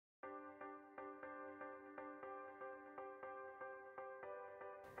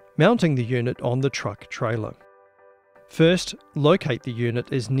Mounting the unit on the truck trailer. First, locate the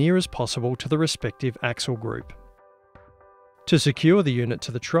unit as near as possible to the respective axle group. To secure the unit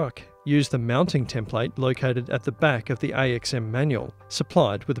to the truck, use the mounting template located at the back of the AXM manual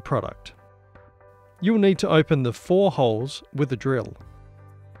supplied with the product. You will need to open the 4 holes with a drill.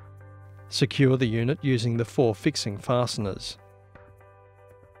 Secure the unit using the 4 fixing fasteners.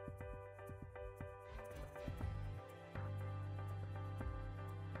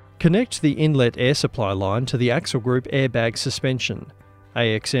 Connect the inlet air supply line to the axle group airbag suspension,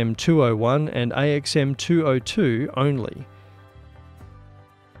 AXM 201 and AXM 202 only.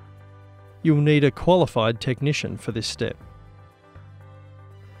 You'll need a qualified technician for this step.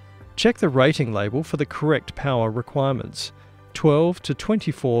 Check the rating label for the correct power requirements. 12 to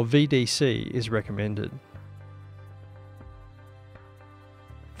 24 VDC is recommended.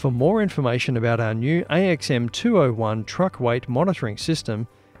 For more information about our new AXM 201 truck weight monitoring system,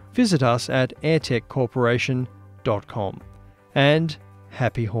 visit us at airteccorporation.com. And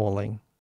happy hauling!